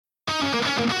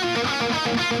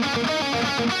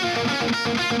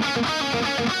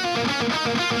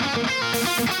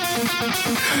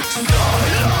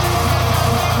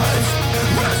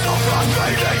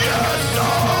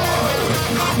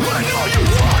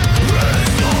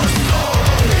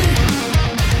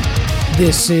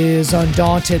This is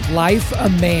Undaunted Life, a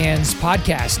Man's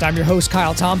Podcast. I'm your host,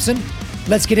 Kyle Thompson.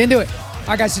 Let's get into it. All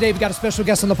right, guys, today we've got a special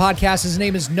guest on the podcast. His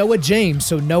name is Noah James.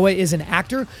 So Noah is an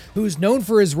actor who's known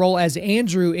for his role as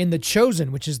Andrew in The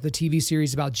Chosen, which is the TV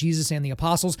series about Jesus and the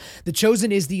apostles. The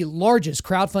Chosen is the largest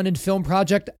crowdfunded film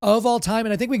project of all time,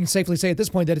 and I think we can safely say at this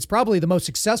point that it's probably the most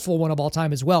successful one of all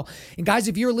time as well. And guys,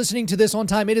 if you're listening to this on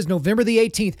time, it is November the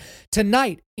 18th.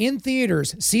 Tonight, in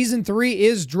theaters, Season 3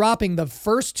 is dropping. The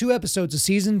first 2 episodes of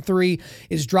Season 3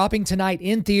 is dropping tonight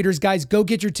in theaters. Guys, go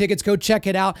get your tickets. Go check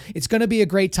it out. It's going to be a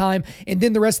great time. And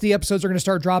then the rest of the episodes are going to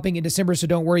start dropping in December, so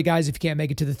don't worry, guys. If you can't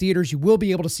make it to the theaters, you will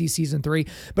be able to see Season 3.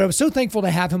 But I was so thankful to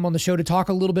have him on the show to talk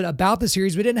a little bit about the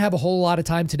series. We didn't have a whole lot of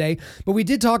time today, but we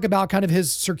did talk about kind of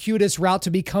his circuitous route to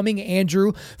becoming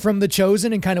Andrew from The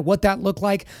Chosen and kind of what that looked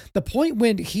like. The point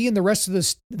when he and the rest of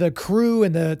the crew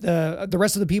and the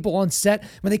rest of the people on set,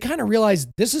 when they kind of realized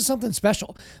this is something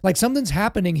special, like something's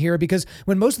happening here, because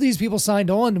when most of these people signed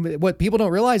on, what people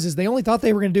don't realize is they only thought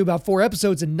they were going to do about 4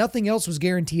 episodes and nothing else was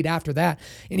guaranteed after that.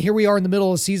 And here we are in the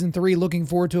middle of Season 3, looking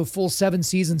forward to a full 7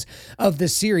 seasons of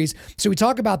this series. So we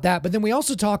talk about that, but then we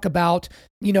also talk about,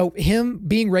 you know, him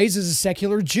being raised as a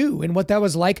secular Jew and what that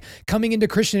was like coming into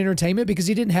Christian entertainment, because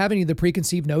he didn't have any of the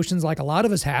preconceived notions like a lot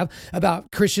of us have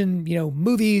about Christian, you know,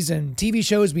 movies and TV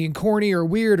shows being corny or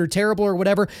weird or terrible or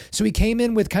whatever. So he came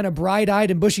in with kind of bright-eyed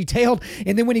and bushy-tailed.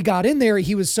 And then when he got in there,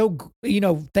 he was so, you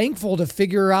know, thankful to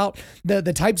figure out the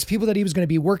types of people that he was going to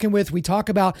be working with. We talk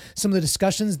about some of the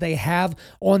discussions they have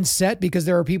on set, because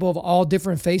there are people of all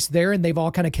different faiths there, and they've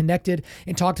all kind of connected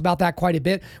and talked about that quite a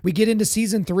bit. We get into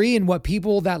Season 3 and what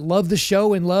people that love the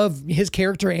show and love his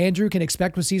character Andrew can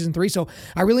expect with Season 3. So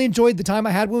I really enjoyed the time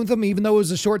I had with him, even though it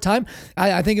was a short time.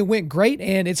 I think it went great,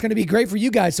 and it's going to be great for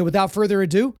you guys. So without further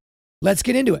ado, let's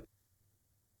get into it.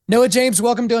 Noah James,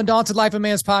 welcome to Undaunted Life of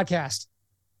Man's Podcast.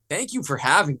 Thank you for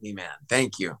having me, man.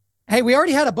 Thank you. Hey, we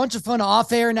already had a bunch of fun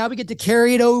off air. Now we get to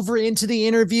carry it over into the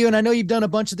interview. And I know you've done a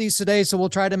bunch of these today, so we'll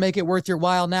try to make it worth your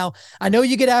while. Now, I know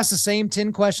you get asked the same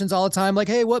 10 questions all the time, like,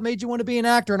 hey, what made you want to be an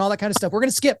actor and all that kind of stuff. We're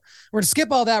going to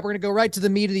skip all that. We're going to go right to the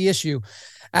meat of the issue.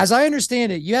 As I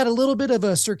understand it, you had a little bit of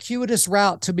a circuitous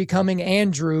route to becoming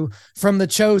Andrew from The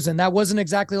Chosen. That wasn't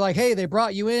exactly like, hey, they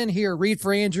brought you in here, read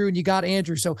for Andrew, and you got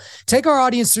Andrew. So take our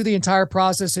audience through the entire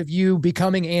process of you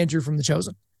becoming Andrew from The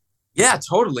Chosen. Yeah,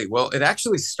 totally. Well, it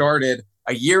actually started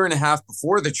a year and a half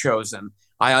before The Chosen.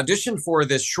 I auditioned for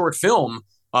this short film,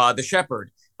 The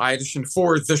Shepherd. I auditioned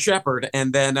for The Shepherd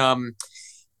and then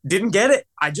didn't get it.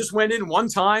 I just went in one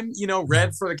time, you know,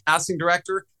 read for the casting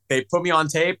director. They put me on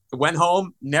tape, went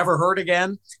home, never heard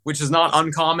again, which is not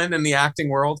uncommon in the acting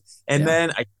world. And then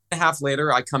a year and a half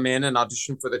later, I come in and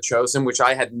audition for The Chosen, which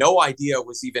I had no idea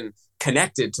was even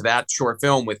connected to that short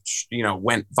film, which, you know,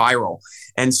 went viral.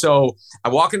 And so I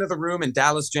walk into the room and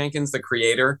Dallas Jenkins, the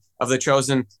creator of The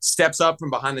Chosen, steps up from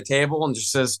behind the table and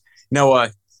just says,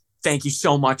 Noah, thank you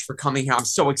so much for coming here. I'm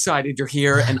so excited you're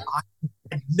here. And I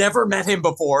had never met him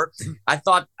before. I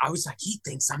was like, he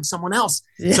thinks I'm someone else.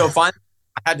 Yeah. So finally,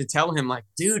 I had to tell him, like,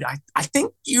 dude, I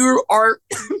think you are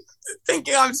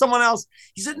thinking I'm someone else.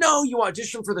 He said, no, you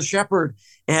auditioned for The Shepherd.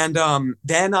 And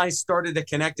then I started to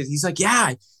connect it. He's like,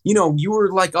 yeah, you know, you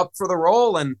were like up for the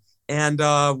role.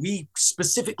 And we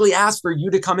specifically asked for you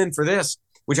to come in for this,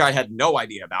 which I had no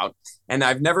idea about. And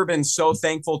I've never been so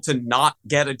thankful to not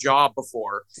get a job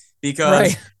before,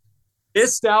 because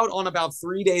missed out on about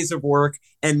 3 days of work.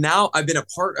 And now I've been a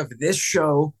part of this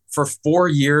show for 4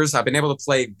 years. I've been able to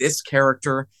play this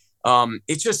character.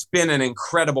 It's just been an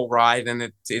incredible ride,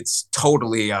 and it's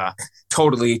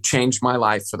totally changed my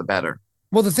life for the better.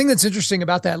 Well, the thing that's interesting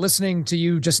about that, listening to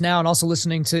you just now and also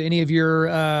listening to any of your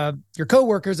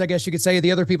coworkers, I guess you could say,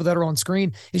 the other people that are on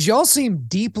screen, is you all seem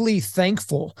deeply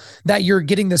thankful that you're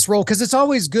getting this role, because it's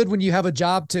always good when you have a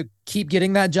job to keep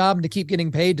getting that job and to keep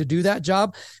getting paid to do that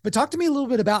job. But talk to me a little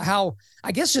bit about how,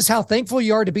 I guess, just how thankful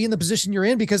you are to be in the position you're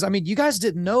in, because, I mean, you guys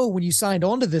didn't know when you signed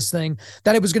on to this thing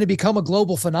that it was going to become a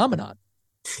global phenomenon.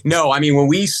 No, I mean, when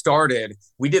we started,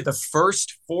 we did the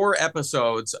first 4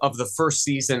 episodes of the first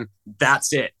season.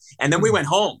 That's it. And then we went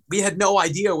home. We had no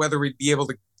idea whether we'd be able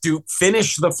to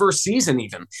finish the first season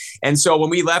even. And so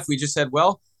when we left, we just said,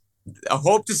 well, I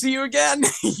hope to see you again,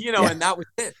 and that was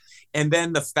it. And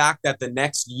then the fact that the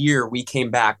next year we came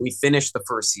back, we finished the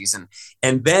first season.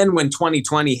 And then when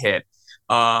 2020 hit,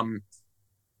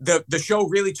 the show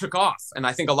really took off. And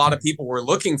I think a lot of people were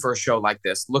looking for a show like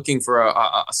this, looking for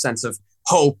a sense of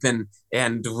hope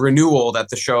and renewal that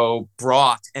the show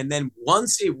brought. And then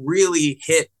once it really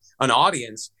hit an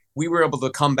audience, we were able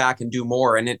to come back and do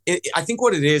more. And I think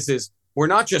what it is we're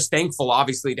not just thankful,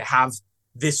 obviously, to have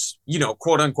this,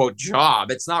 quote unquote job.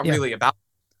 It's not really about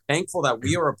thankful that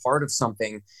we are a part of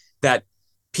something that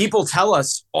people tell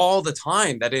us all the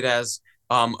time that it has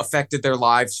affected their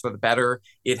lives for the better.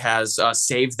 It has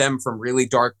saved them from really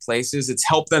dark places. It's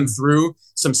helped them through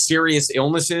some serious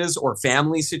illnesses or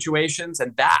family situations.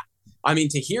 And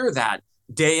to hear that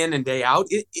day in and day out,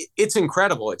 it's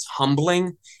incredible. It's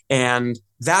humbling. And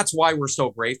that's why we're so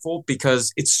grateful,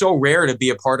 because it's so rare to be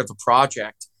a part of a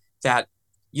project that,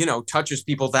 touches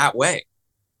people that way.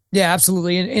 Yeah,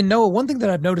 absolutely. And Noah, one thing that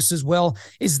I've noticed as well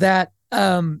is that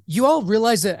you all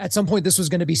realized that at some point this was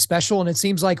going to be special. And it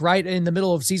seems like right in the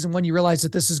middle of season 1, you realized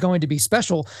that this is going to be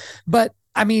special. But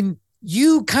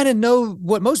you kind of know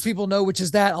what most people know, which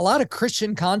is that a lot of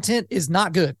Christian content is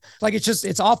not good. Like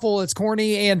it's awful. It's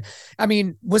corny. And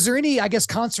was there any,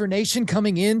 consternation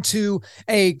coming into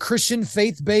a Christian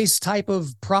faith-based type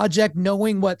of project,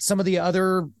 knowing what some of the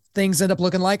other things end up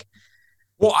looking like?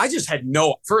 Well, I just had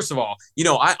first of all,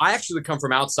 I actually come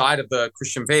from outside of the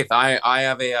Christian faith. I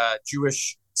have a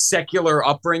Jewish secular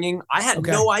upbringing. I had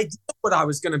no idea what I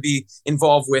was going to be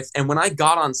involved with. And when I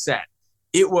got on set,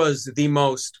 it was the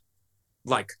most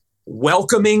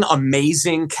welcoming,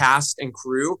 amazing cast and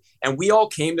crew. And we all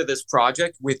came to this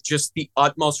project with just the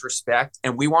utmost respect.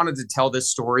 And we wanted to tell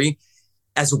this story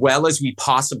as well as we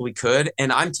possibly could.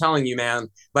 And I'm telling you, man,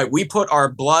 we put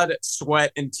our blood,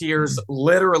 sweat, and tears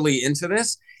literally into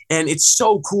this. And it's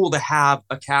so cool to have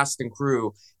a cast and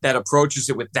crew that approaches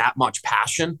it with that much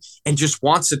passion and just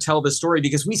wants to tell the story,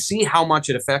 because we see how much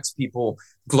it affects people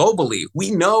globally.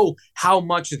 We know how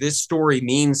much this story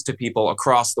means to people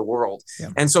across the world.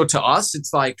 Yeah. And so to us,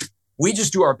 it's we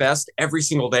just do our best every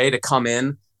single day to come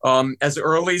in as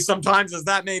early sometimes as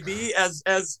that may be,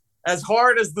 as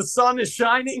hard as the sun is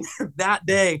shining that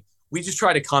day. We just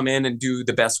try to come in and do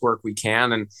the best work we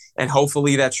can. And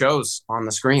hopefully that shows on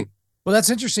the screen. Well,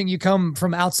 that's interesting. You come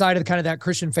from outside of kind of that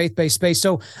Christian faith-based space.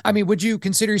 So, would you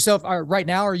consider yourself right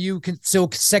now, are you still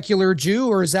secular Jew,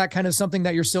 or is that kind of something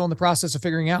that you're still in the process of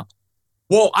figuring out?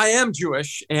 Well, I am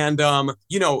Jewish. And,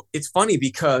 it's funny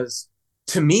because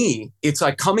to me, it's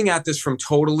coming at this from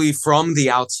the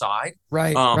outside.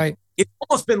 Right. Right. It's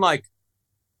almost been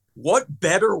what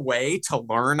better way to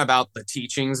learn about the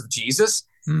teachings of Jesus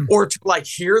or to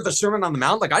hear the Sermon on the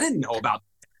Mount? I didn't know about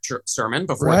the sermon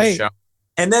before the show.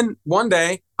 And then one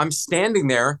day I'm standing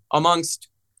there amongst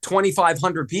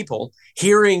 2,500 people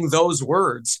hearing those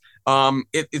words.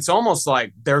 It's almost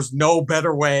like there's no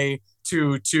better way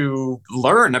to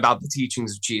learn about the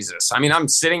teachings of Jesus. I'm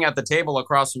sitting at the table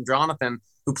across from Jonathan,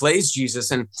 who plays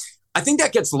Jesus. And I think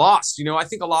that gets lost. I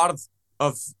think a lot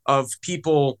of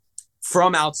people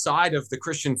from outside of the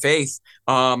Christian faith,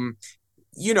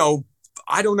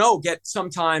 I don't know, get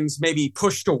sometimes maybe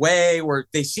pushed away, or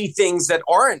they see things that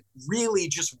aren't really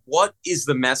just what is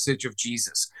the message of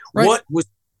Jesus, right? What was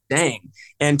he saying?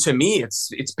 And to me,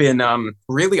 it's been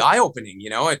really eye-opening.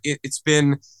 It's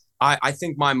been, I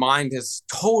think my mind has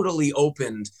totally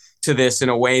opened to this in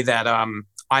a way that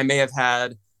I may have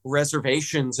had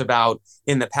reservations about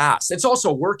in the past. It's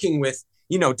also working with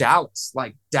Dallas,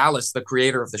 the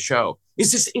creator of the show,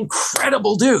 is this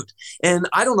incredible dude. And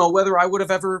I don't know whether I would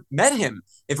have ever met him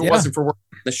if it wasn't for working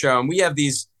on the show. And we have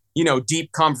these,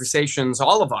 deep conversations,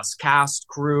 all of us, cast,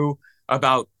 crew,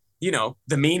 about,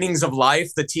 the meanings of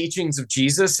life, the teachings of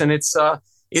Jesus. And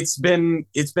it's been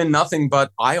nothing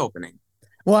but eye-opening.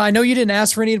 Well, I know you didn't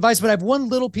ask for any advice, but I have one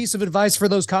little piece of advice for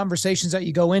those conversations that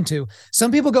you go into.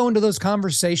 Some people go into those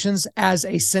conversations as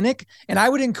a cynic, and I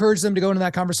would encourage them to go into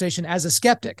that conversation as a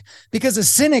skeptic, because a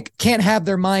cynic can't have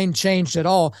their mind changed at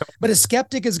all. But a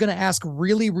skeptic is going to ask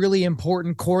really, really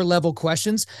important core level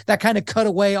questions that kind of cut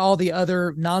away all the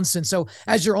other nonsense. So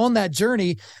as you're on that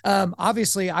journey,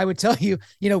 obviously, I would tell you,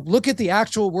 look at the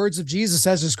actual words of Jesus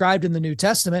as described in the New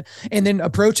Testament, and then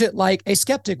approach it like a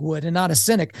skeptic would and not a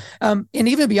cynic. And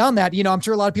even beyond that, I'm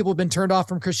sure a lot of people have been turned off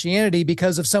from Christianity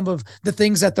because of some of the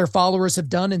things that their followers have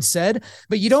done and said,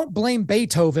 but you don't blame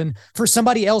Beethoven for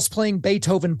somebody else playing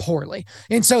Beethoven poorly.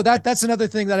 And so that's another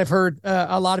thing that I've heard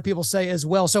a lot of people say as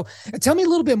well. So tell me a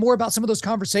little bit more about some of those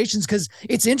conversations, because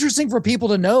it's interesting for people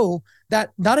to know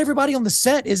that not everybody on the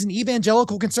set is an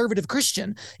evangelical conservative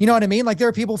Christian. You know what I mean? There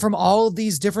are people from all of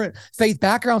these different faith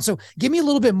backgrounds. So give me a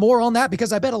little bit more on that,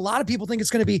 because I bet a lot of people think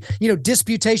it's going to be,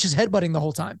 disputatious headbutting the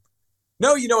whole time.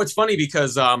 No, it's funny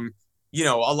because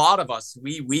a lot of us,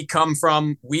 we come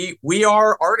from, we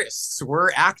are artists, we're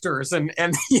actors, and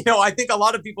I think a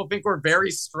lot of people think we're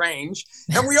very strange,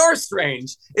 and we are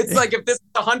strange. It's like if this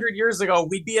was 100 years ago,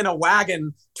 we'd be in a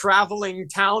wagon traveling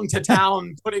town to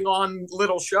town, putting on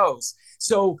little shows.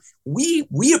 So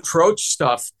we approach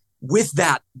stuff with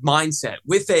that mindset,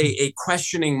 with a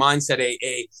questioning mindset,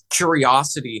 a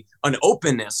curiosity, an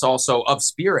openness also of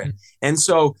spirit. And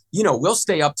so, we'll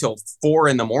stay up till 4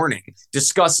 a.m.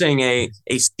 discussing a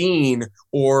scene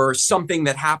or something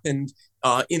that happened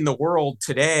in the world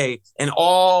today and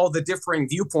all the differing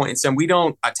viewpoints. And we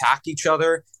don't attack each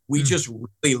other. We just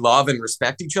really love and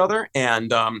respect each other.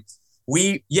 And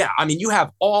you have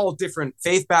all different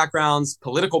faith backgrounds,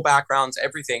 political backgrounds,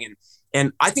 everything.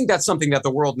 And I think that's something that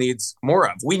the world needs more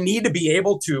of. We need to be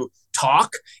able to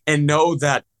talk and know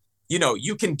that,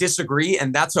 you can disagree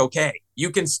and that's okay. You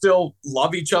can still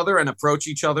love each other and approach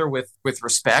each other with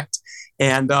respect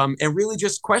and really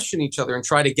just question each other and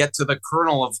try to get to the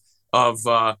kernel of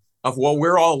what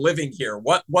we're all living here,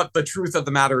 what the truth of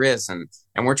the matter is.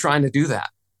 And we're trying to do that.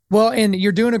 Well, and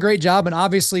you're doing a great job. And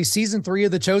obviously season 3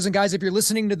 of The Chosen, guys, if you're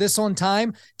listening to this on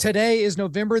time, today is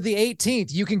November the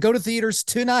 18th. You can go to theaters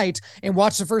tonight and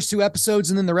watch the first 2 episodes,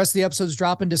 and then the rest of the episodes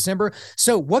drop in December.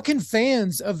 So what can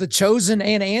fans of The Chosen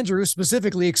and Andrew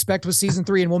specifically expect with season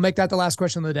 3? And we'll make that the last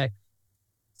question of the day.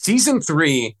 Season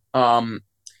 3,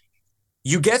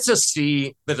 you get to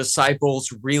see the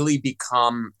disciples really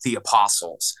become the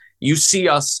apostles. You see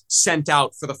us sent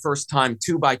out for the first time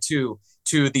 2 by 2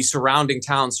 to the surrounding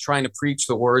towns trying to preach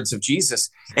the words of Jesus.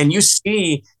 And you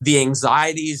see the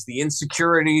anxieties, the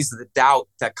insecurities, the doubt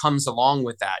that comes along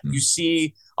with that. You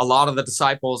see a lot of the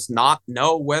disciples not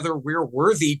know whether we're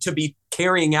worthy to be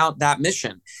carrying out that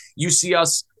mission. You see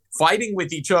us fighting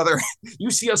with each other.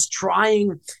 You see us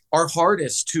trying our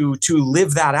hardest to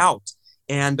live that out.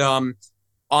 And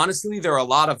honestly, there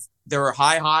are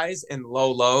high highs and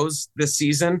low lows this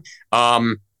season.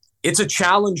 It's a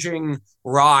challenging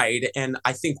ride. And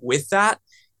I think with that,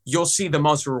 you'll see the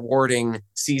most rewarding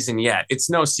season yet. It's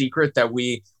no secret that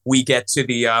we get to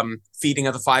the feeding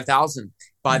of the 5,000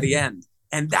 by the end.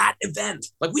 And that event,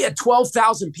 like we had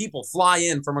 12,000 people fly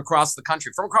in from across the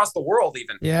country, from across the world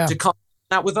even, to come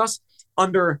out with us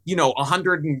under,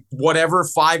 100 and whatever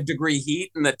 5-degree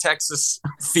heat in the Texas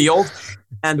field.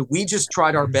 And we just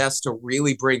tried our best to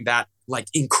really bring that like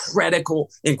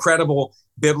incredible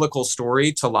biblical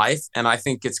story to life. And I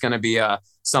think it's going to be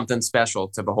something special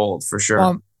to behold for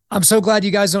sure. I'm so glad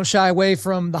you guys don't shy away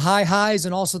from the high highs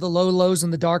and also the low lows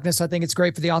and the darkness. I think it's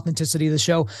great for the authenticity of the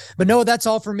show. But Noah, that's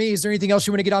all for me. Is there anything else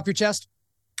you want to get off your chest?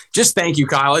 Just thank you,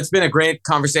 Kyle. It's been a great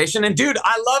conversation. And dude,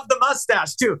 I love the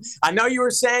mustache too. I know you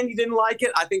were saying you didn't like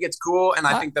it. I think it's cool. And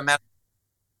I think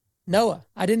Noah,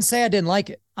 I didn't say I didn't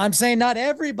like it. I'm saying not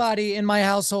everybody in my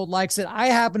household likes it. I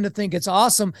happen to think it's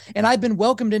awesome. And I've been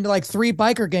welcomed into like 3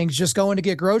 biker gangs just going to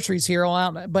get groceries here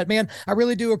on out. But man, I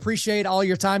really do appreciate all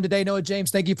your time today. Noah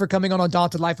James, thank you for coming on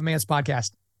Undaunted Life of Man's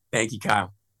podcast. Thank you,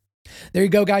 Kyle. There you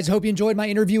go, guys. Hope you enjoyed my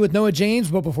interview with Noah James.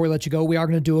 But before we let you go, we are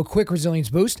going to do a quick resilience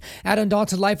boost. At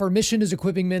Undaunted Life, our mission is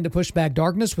equipping men to push back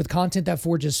darkness with content that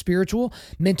forges spiritual,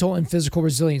 mental, and physical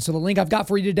resilience. So the link I've got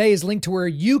for you today is linked to where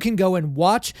you can go and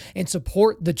watch and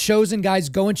support The Chosen. Guys,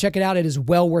 go and check it out. It is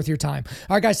well worth your time.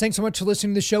 All right, guys, thanks so much for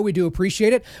listening to the show. We do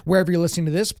appreciate it. Wherever you're listening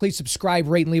to this, please subscribe,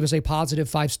 rate, and leave us a positive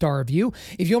 5-star review.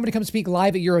 If you want me to come speak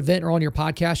live at your event or on your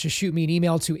podcast, just shoot me an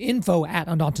email to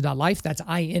info@undaunted.life. That's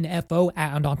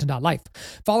info@undaunted.life.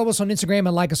 Follow us on Instagram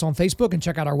and like us on Facebook, and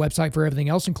check out our website for everything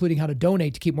else, including how to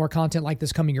donate to keep more content like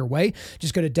this coming your way.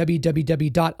 Just go to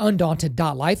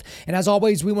www.undaunted.life. And as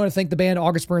always, we want to thank the band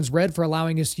August Burns Red for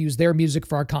allowing us to use their music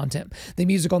for our content. The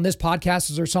music on this podcast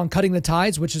is their song Cutting the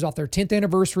Tides, which is off their 10th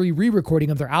anniversary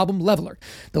re-recording of their album Leveler.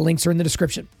 The links are in the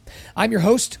description. I'm your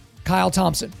host, Kyle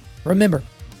Thompson. Remember,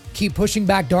 keep pushing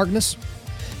back darkness,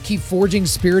 keep forging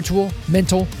spiritual,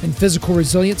 mental, and physical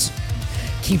resilience.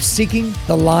 Keep seeking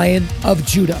the Lion of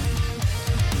Judah.